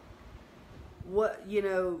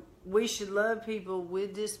 We should love people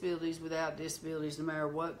with disabilities, without disabilities, no matter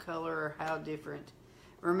what color or how different.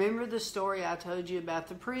 Remember the story I told you about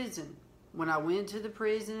the prison? When I went to the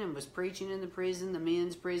prison and was preaching in the prison, the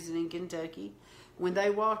men's prison in Kentucky, when they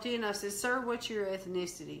walked in, I said, "Sir, what's your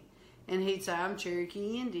ethnicity?" And he'd say, "I'm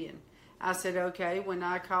Cherokee Indian." I said, "Okay, when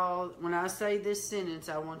I say this sentence,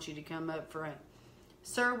 I want you to come up front.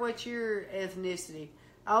 Sir, what's your ethnicity?"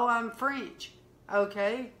 "Oh, I'm French."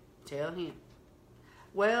 "Okay, tell him."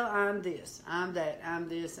 "Well, I'm this, I'm that, I'm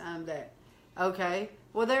this, I'm that." "Okay,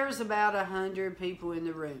 well, there was about 100 people in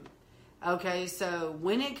the room." "Okay, so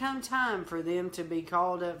when it come time for them to be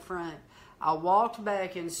called up front, I walked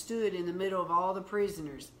back and stood in the middle of all the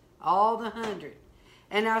prisoners, all the 100.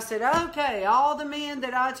 And I said, "Okay, all the men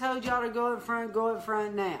that I told y'all to go up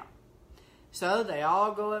front now." So they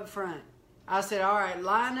all go up front. I said, "All right,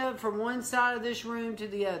 line up from one side of this room to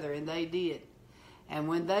the other," and they did. And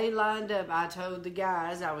when they lined up, I told the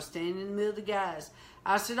guys, I was standing in the middle of the guys,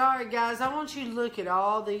 I said, "All right, guys, I want you to look at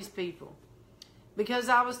all these people." Because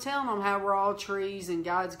I was telling them how we're all trees in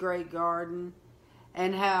God's great garden,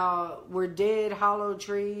 and how we're dead, hollow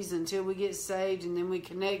trees until we get saved, and then we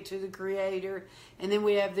connect to the Creator, and then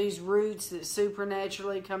we have these roots that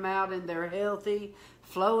supernaturally come out, and they're healthy,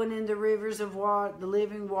 flowing in the rivers of water, the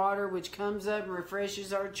living water, which comes up and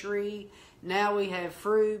refreshes our tree. Now we have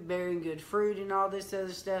fruit, bearing good fruit, and all this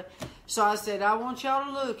other stuff. So I said, I want y'all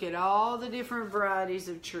to look at all the different varieties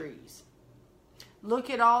of trees. Look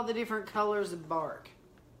at all the different colors of bark.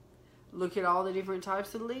 Look at all the different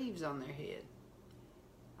types of leaves on their head.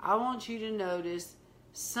 I want you to notice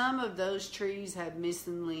some of those trees have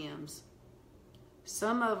missing limbs.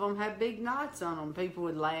 Some of them have big knots on them. People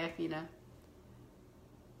would laugh,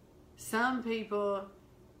 Some people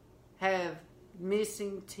have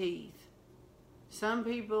missing teeth. Some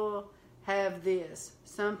people have this.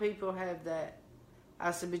 Some people have that.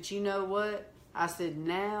 I said, but you know what? I said,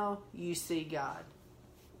 now you see God.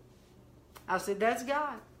 I said, that's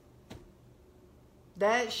God.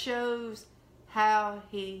 That shows how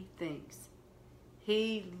He thinks.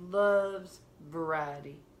 He loves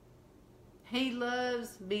variety. He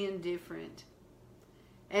loves being different.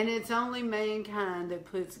 And it's only mankind that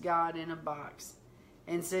puts God in a box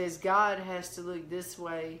and says God has to look this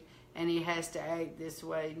way and He has to act this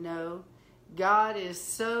way. No, God is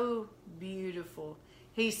so beautiful.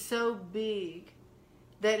 He's so big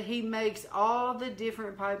that He makes all the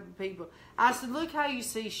different type of people. I said, look how you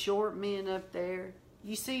see short men up there.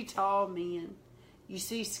 You see tall men. You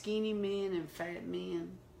see skinny men and fat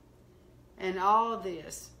men. And all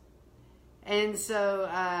this. And so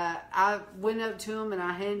I went up to him and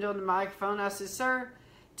I handed him the microphone. I said, sir,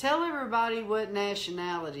 tell everybody what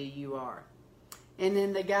nationality you are. And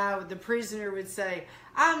then the prisoner would say,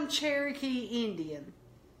 I'm Cherokee Indian.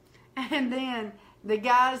 And then the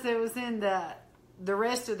guys that was in the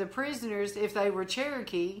rest of the prisoners, if they were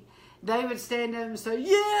Cherokee, they would stand up and say,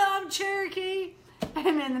 "Yeah, I'm Cherokee."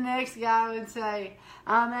 And then the next guy would say,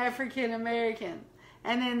 "I'm African American."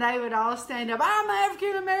 And then they would all stand up, "I'm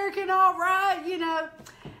African American, all right," you know.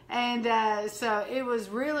 And so it was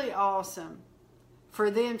really awesome for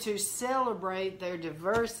them to celebrate their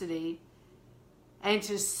diversity and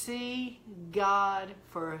to see God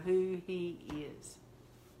for who He is.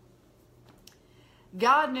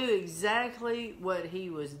 God knew exactly what He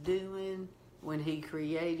was doing when He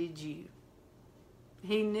created you.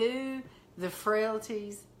 He knew the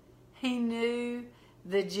frailties. He knew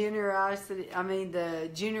the the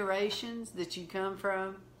generations that you come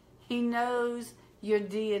from. He knows your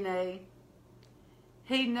DNA.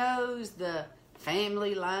 He knows the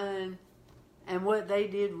family line and what they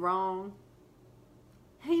did wrong.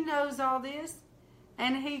 He knows all this,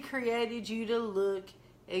 and He created you to look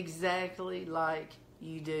exactly like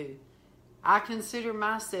you do. I consider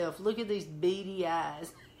myself, look at these beady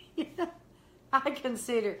eyes. I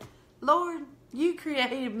consider, Lord, you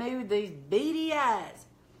created me with these beady eyes.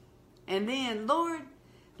 And then, Lord,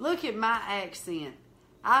 look at my accent.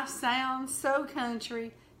 I sound so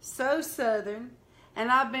country, so southern,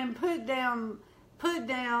 and I've been put down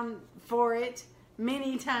for it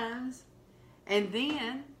many times. And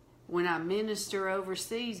then, when I minister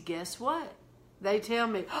overseas, guess what? They tell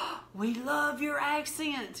me, "Oh, we love your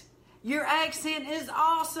accent. Your accent is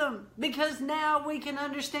awesome because now we can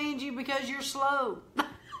understand you because you're slow."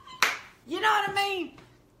 You know what I mean?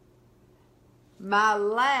 My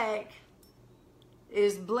lack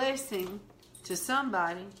is blessing to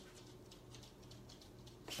somebody.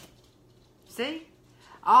 See?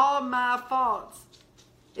 All my faults.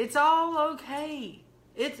 It's all okay.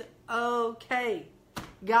 It's okay.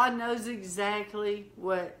 God knows exactly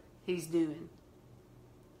what He's doing.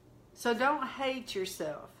 So don't hate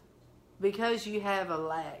yourself because you have a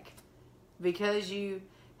lack, because you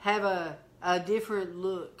have a different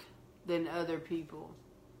look than other people.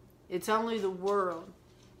 It's only the world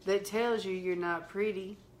that tells you you're not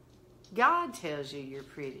pretty. God tells you you're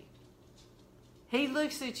pretty. He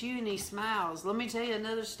looks at you and He smiles. Let me tell you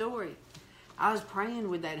another story. I was praying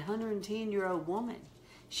with that 110-year-old woman.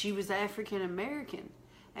 She was African American,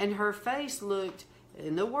 and her face looked,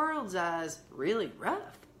 in the world's eyes, really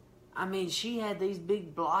rough. I mean, she had these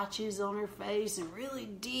big blotches on her face and really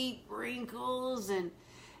deep wrinkles and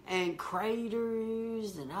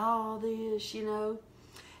craters and all this, you know.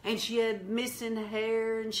 And she had missing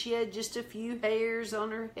hair, and she had just a few hairs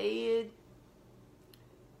on her head.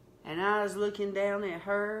 And I was looking down at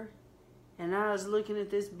her, and I was looking at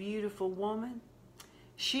this beautiful woman.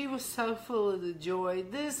 She was so full of the joy.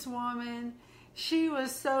 This woman, she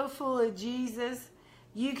was so full of Jesus.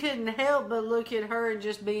 You couldn't help but look at her and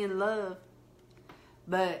just be in love.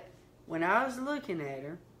 But when I was looking at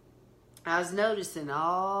her, I was noticing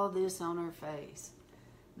all this on her face.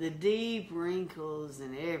 The deep wrinkles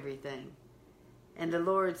and everything. And the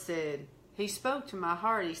Lord said, He spoke to my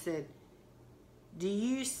heart. He said, "Do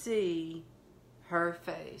you see her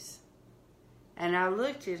face?" And I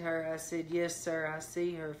looked at her. I said, "Yes, sir, I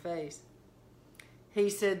see her face." He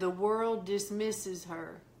said, "The world dismisses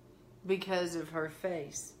her because of her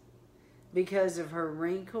face, because of her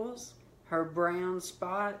wrinkles, her brown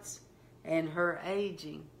spots, and her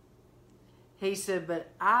aging." He said,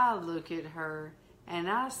 "But I look at her and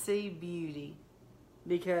I see beauty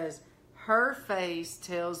because her face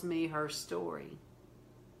tells me her story.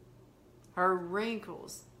 Her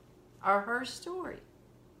wrinkles are her story.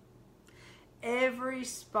 Every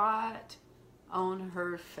spot on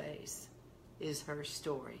her face is her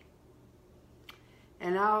story."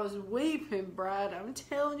 And I was weeping, Bride. I'm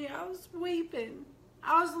telling you, I was weeping.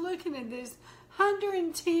 I was looking at this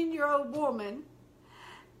 110-year-old woman,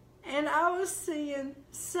 and I was seeing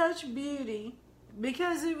such beauty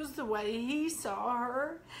because it was the way He saw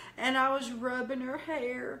her. And I was rubbing her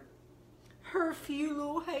hair, her few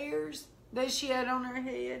little hairs that she had on her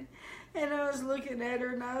head. And I was looking at her,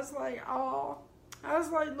 and I was like, oh. I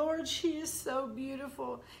was like, Lord, she is so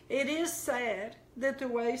beautiful. It is sad that the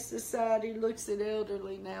way society looks at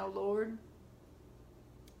elderly now, Lord.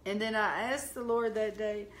 And then I asked the Lord that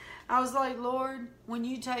day, I was like, Lord, when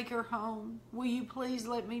you take her home, will you please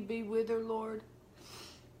let me be with her, Lord?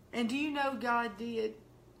 And do you know God did?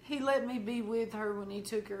 He let me be with her when He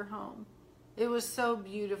took her home. It was so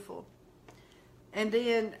beautiful. And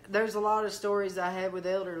then there's a lot of stories I have with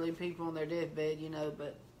elderly people on their deathbed, you know,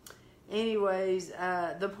 but anyways,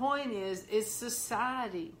 the point is, it's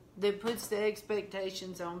society that puts the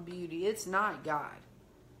expectations on beauty. It's not God.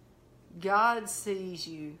 God sees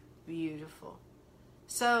you beautiful.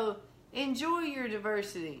 So enjoy your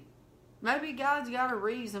diversity. Maybe God's got a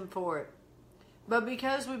reason for it. But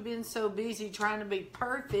because we've been so busy trying to be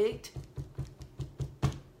perfect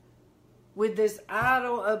with this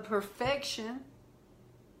idol of perfection,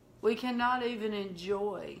 we cannot even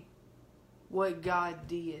enjoy what God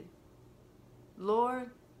did. Lord,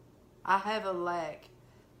 I have a lack.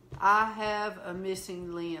 I have a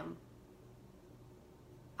missing limb.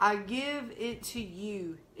 I give it to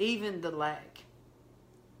you, even the lack.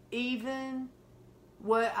 Even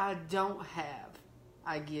what I don't have,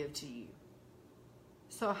 I give to you.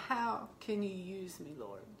 So how can you use me,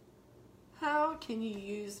 Lord? How can you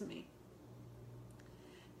use me?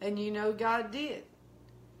 And you know God did.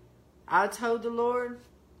 I told the Lord,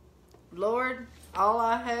 Lord, all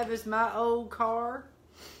I have is my old car,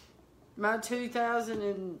 my 2000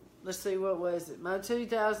 and let's see, what was it? My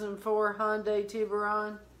 2004 Hyundai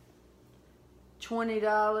Tiburon,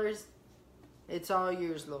 $20. It's all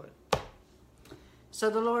yours, Lord. So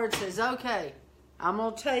the Lord says, okay, I'm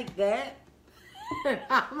going to take that and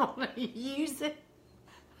I'm going to use it.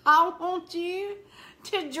 I want you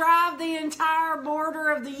to drive the entire border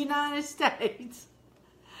of the United States.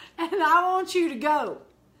 And I want you to go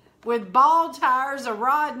with bald tires, a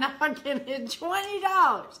rod knocking, and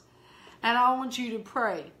 $20. And I want you to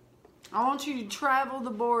pray. I want you to travel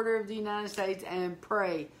the border of the United States and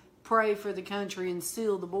pray. Pray for the country and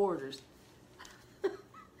seal the borders.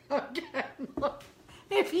 Okay, Lord.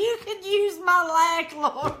 If you could use my lack,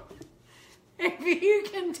 Lord. If you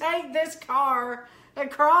can take this car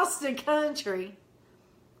across the country,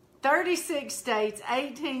 36 states,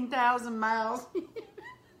 18,000 miles.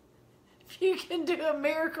 If you can do a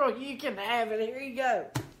miracle, you can have it. Here you go.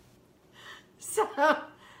 So,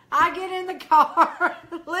 I get in the car.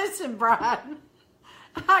 Listen, Brian.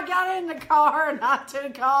 I got in the car and I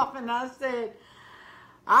took off and I said,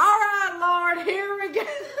 all right, Lord, here we go.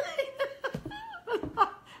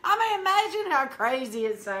 I mean, imagine how crazy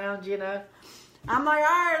it sounds, you know. I'm like, all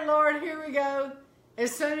right, Lord, here we go.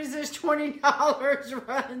 As soon as this $20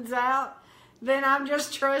 runs out, then I'm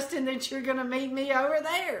just trusting that you're going to meet me over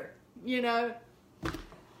there, you know.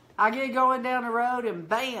 I get going down the road and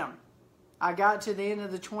bam, I got to the end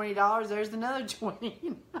of the $20. There's another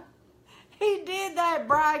 20. He did that,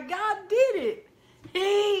 Brian. God did it.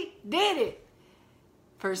 He did it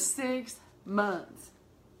for 6 months.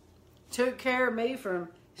 Took care of me from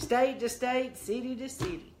state to state, city to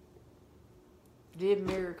city. Did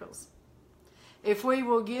miracles. If we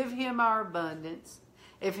will give him our abundance,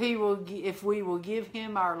 if we will give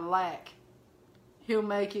him our lack, he'll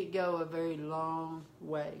make it go a very long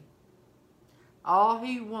way. All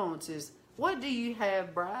he wants is, what do you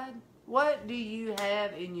have, bride? What do you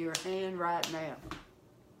have in your hand right now?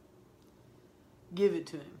 Give it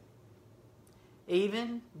to him.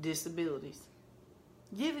 Even disabilities.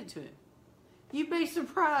 Give it to him. You'd be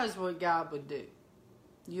surprised what God would do.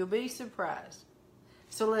 You'll be surprised.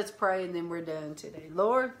 So let's pray and then we're done today.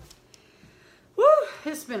 Lord, woo,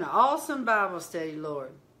 it's been an awesome Bible study,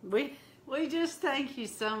 Lord. We just thank you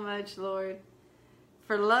so much, Lord,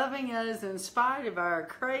 for loving us in spite of our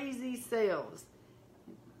crazy selves.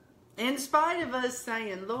 In spite of us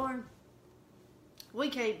saying, Lord, we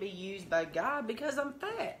can't be used by God because I'm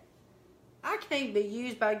fat. I can't be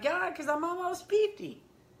used by God because I'm almost 50.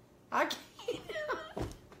 I can't.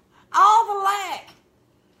 All the lack.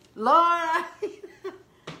 Lord,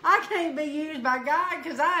 I can't be used by God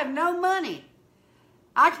because I have no money.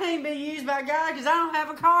 I can't be used by God because I don't have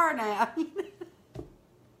a car now.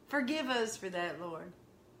 Forgive us for that, Lord.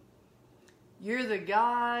 You're the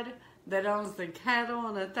God that owns the cattle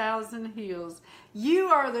on 1,000 hills. You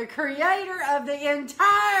are the creator of the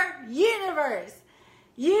entire universe.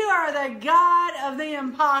 You are the God of the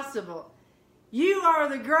impossible. You are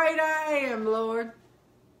the great I am, Lord.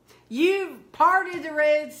 You parted the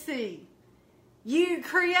Red Sea. You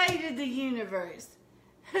created the universe.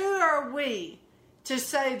 Who are we to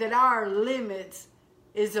say that our limits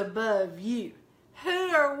is above you? Who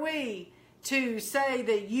are we to say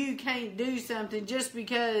that you can't do something just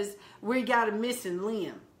because we got a missing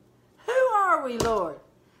limb? Who are we, Lord,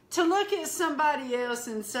 to look at somebody else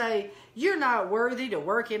and say, you're not worthy to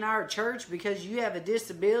work in our church because you have a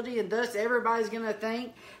disability, and thus everybody's going to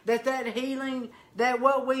think that healing, that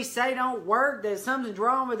what we say don't work, that something's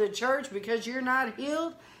wrong with the church because you're not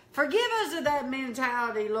healed? Forgive us of that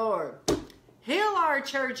mentality, Lord. Heal our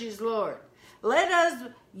churches, Lord. Let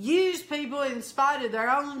us use people in spite of their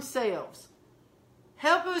own selves.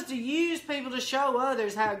 Help us to use people to show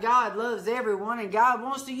others how God loves everyone and God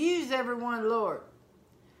wants to use everyone, Lord.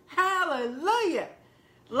 Hallelujah.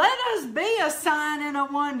 Let us be a sign and a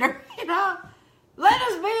wonder, you know. Let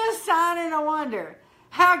us be a sign and a wonder.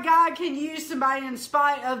 how God can use somebody in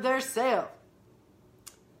spite of their self.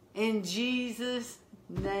 In Jesus'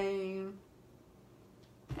 name,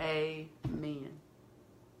 amen.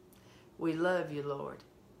 We love you, Lord.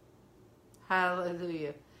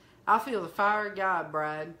 Hallelujah. I feel the fire of God,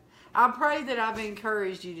 Bride. I pray that I've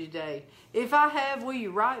encouraged you today. If I have, will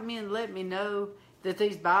you write me and let me know that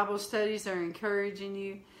these Bible studies are encouraging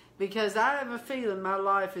you? Because I have a feeling my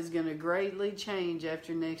life is going to greatly change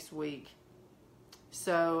after next week.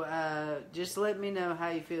 So just let me know how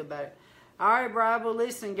you feel about it. All right, Bride. Well,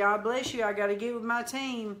 listen, God bless you. I got to get with my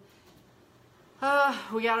team.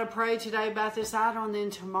 We got to pray today about this item, and then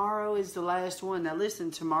tomorrow is the last one. Now, listen,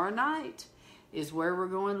 tomorrow night is where we're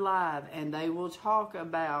going live, and they will talk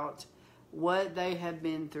about what they have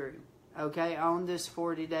been through, okay, on this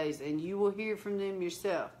 40 days. And you will hear from them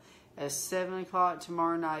yourself at 7 o'clock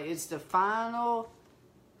tomorrow night. It's the final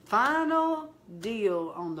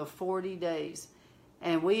deal on the 40 days.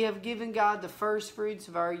 And we have given God the first fruits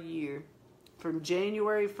of our year from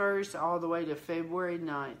January 1st all the way to February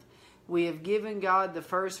 9th. We have given God the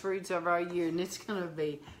first fruits of our year, and it's going to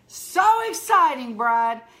be so exciting,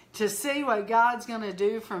 Bride, to see what God's going to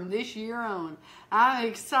do from this year on. I'm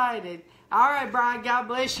excited. All right, Bride, God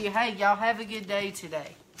bless you. Hey, y'all have a good day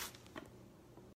today.